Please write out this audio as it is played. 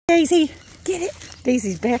Daisy, get it.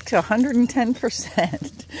 Daisy's back to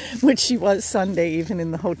 110%, which she was Sunday, even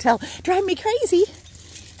in the hotel. Drive me crazy.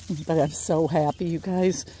 But I'm so happy, you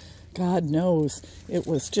guys. God knows it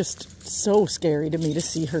was just so scary to me to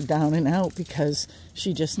see her down and out, because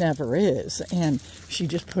she just never is. And she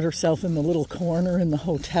just put herself in the little corner in the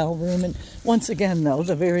hotel room. And once again, though,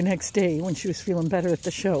 the very next day when she was feeling better at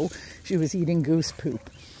the show, she was eating goose poop.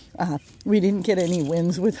 We didn't get any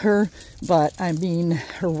wins with her, but I mean,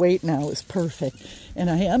 her weight now is perfect. And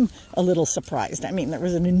I am a little surprised. I mean, there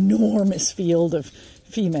was an enormous field of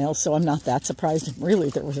females, so I'm not that surprised. And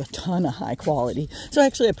really, there was a ton of high quality. So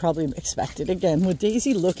actually, I probably expected, again, with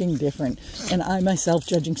Daisy looking different, and I myself,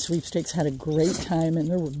 judging sweepstakes, had a great time,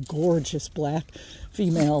 and there were gorgeous black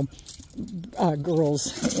female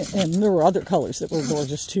girls, and there were other colors that were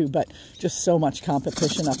gorgeous too, but just so much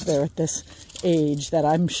competition up there at this age that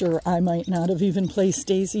I'm sure I might not have even placed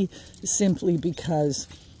Daisy, simply because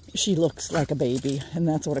she looks like a baby, and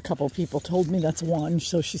that's what a couple of people told me. That's one,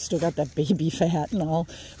 so she's still got that baby fat and all,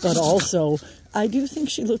 but also I do think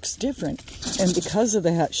she looks different, and because of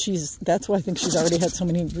that, that's why I think she's already had so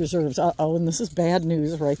many reserves. Uh-oh, and this is bad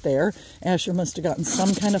news right there. Asher must have gotten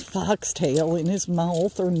some kind of foxtail in his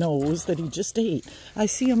mouth or nose that he just ate. I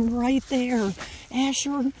see him right there.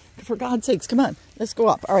 Asher, for God's sakes, come on, let's go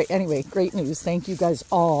up. All right, anyway, great news. Thank you guys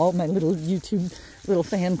all, my little YouTube little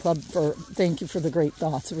fan club, thank you for the great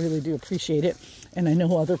thoughts. I really do appreciate it. And I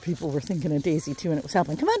know other people were thinking of Daisy too, and it was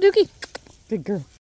happening. Come on, Dookie. Good girl.